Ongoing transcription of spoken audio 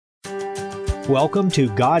welcome to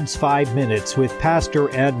God's 5 Minutes with Pastor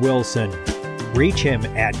Ed Wilson. Reach him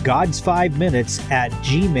at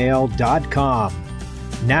gods5minutes@gmail.com.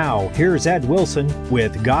 Now, here's Ed Wilson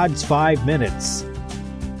with God's 5 Minutes.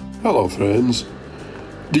 Hello, friends.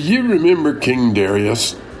 Do you remember King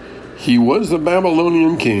Darius? He was the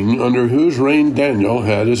Babylonian king under whose reign Daniel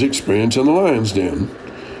had his experience in the lion's den.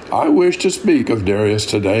 I wish to speak of Darius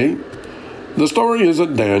today. The story is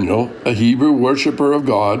that Daniel, a Hebrew worshiper of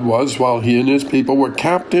God, was, while he and his people were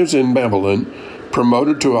captives in Babylon,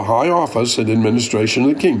 promoted to a high office in administration of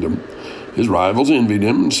the kingdom. His rivals envied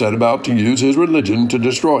him and set about to use his religion to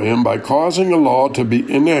destroy him by causing a law to be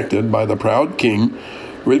enacted by the proud king,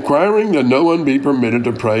 requiring that no one be permitted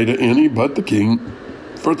to pray to any but the king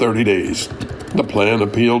for 30 days. The plan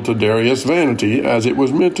appealed to Darius' vanity, as it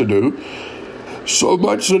was meant to do, so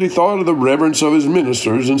much that he thought of the reverence of his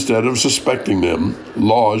ministers instead of suspecting them.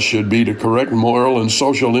 Laws should be to correct moral and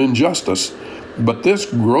social injustice, but this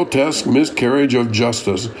grotesque miscarriage of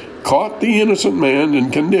justice caught the innocent man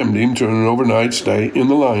and condemned him to an overnight stay in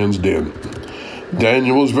the lion's den.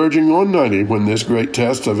 Daniel was verging on 90 when this great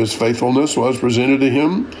test of his faithfulness was presented to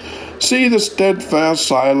him. See the steadfast,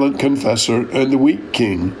 silent confessor and the weak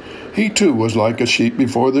king. He too was like a sheep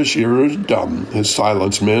before the shearers, dumb. His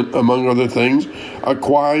silence meant, among other things, a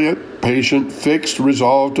quiet, patient, fixed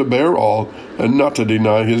resolve to bear all and not to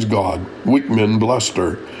deny his God. Weak men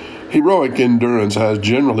bluster. Heroic endurance has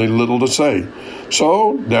generally little to say.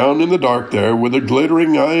 So, down in the dark there, with the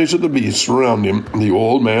glittering eyes of the beasts around him, the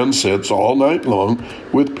old man sits all night long,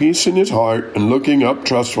 with peace in his heart, and looking up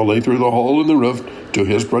trustfully through the hole in the roof to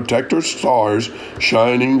his protector's stars,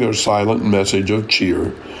 shining their silent message of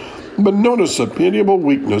cheer. But notice the pitiable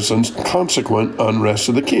weakness and consequent unrest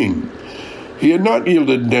of the king. He had not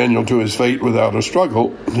yielded Daniel to his fate without a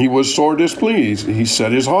struggle. He was sore displeased. He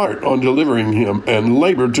set his heart on delivering him and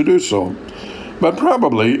labored to do so. But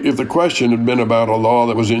probably, if the question had been about a law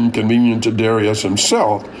that was inconvenient to Darius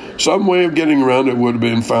himself, some way of getting around it would have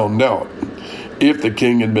been found out. If the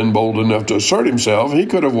king had been bold enough to assert himself, he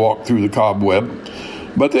could have walked through the cobweb.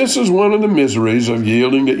 But this is one of the miseries of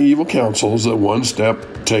yielding to evil counsels, that one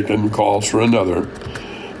step taken calls for another.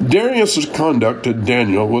 Darius' conduct to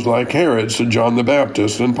Daniel was like Herod's to John the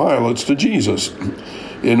Baptist and Pilate's to Jesus.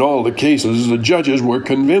 In all the cases, the judges were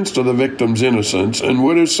convinced of the victim's innocence and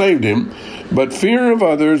would have saved him, but fear of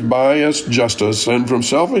others biased justice, and from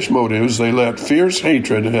selfish motives they let fierce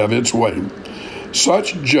hatred have its way.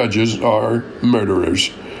 Such judges are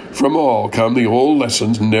murderers. From all come the old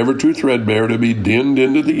lessons, never too threadbare to be dinned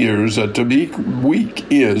into the ears, that to be weak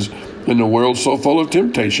is, in a world so full of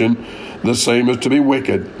temptation, the same as to be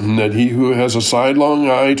wicked, and that he who has a sidelong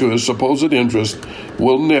eye to his supposed interest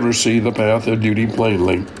will never see the path of duty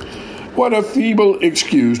plainly. What a feeble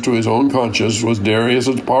excuse to his own conscience was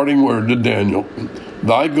Darius' parting word to Daniel.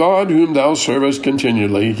 Thy God whom thou servest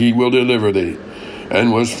continually, he will deliver thee.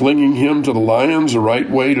 And was flinging him to the lions the right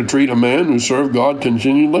way to treat a man who served God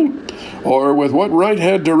continually? Or with what right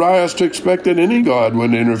had Darius to expect that any God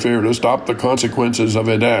would interfere to stop the consequences of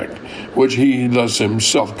an act which he thus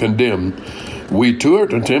himself condemned? We too are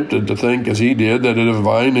tempted to think, as he did, that a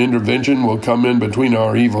divine intervention will come in between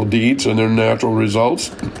our evil deeds and their natural results.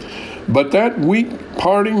 But that weak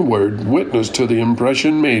parting word witnessed to the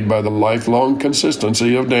impression made by the lifelong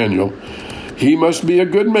consistency of Daniel. He must be a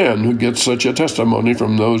good man who gets such a testimony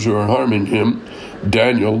from those who are harming him.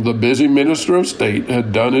 Daniel, the busy minister of state,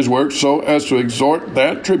 had done his work so as to extort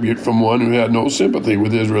that tribute from one who had no sympathy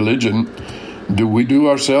with his religion. Do we do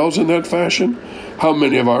ourselves in that fashion? How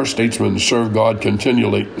many of our statesmen serve God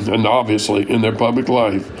continually and obviously in their public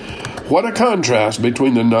life? What a contrast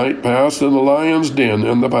between the night passed in the lion's den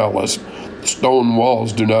and the palace. Stone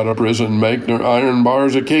walls do not a prison make, nor iron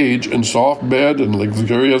bars a cage, and soft bed and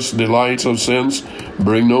luxurious delights of sense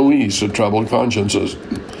bring no ease to troubled consciences.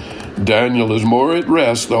 Daniel is more at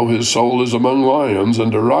rest, though his soul is among lions,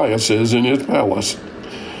 and Darius is in his palace.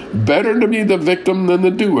 Better to be the victim than the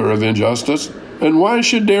doer of injustice. And why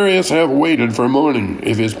should Darius have waited for morning,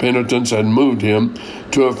 if his penitence had moved him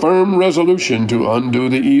to a firm resolution to undo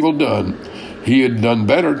the evil done? He had done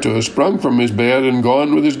better to have sprung from his bed and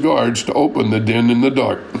gone with his guards to open the den in the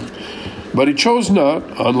dark. But he chose not,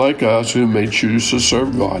 unlike us who may choose to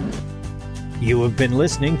serve God. You have been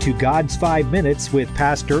listening to God's 5 Minutes with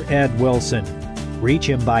Pastor Ed Wilson. Reach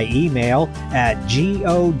him by email at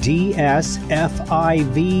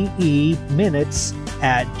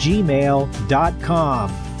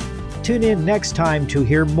godsfiveminutes@gmail.com. Tune in next time to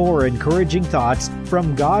hear more encouraging thoughts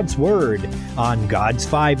from God's Word on God's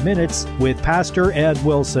 5 Minutes with Pastor Ed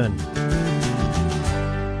Wilson.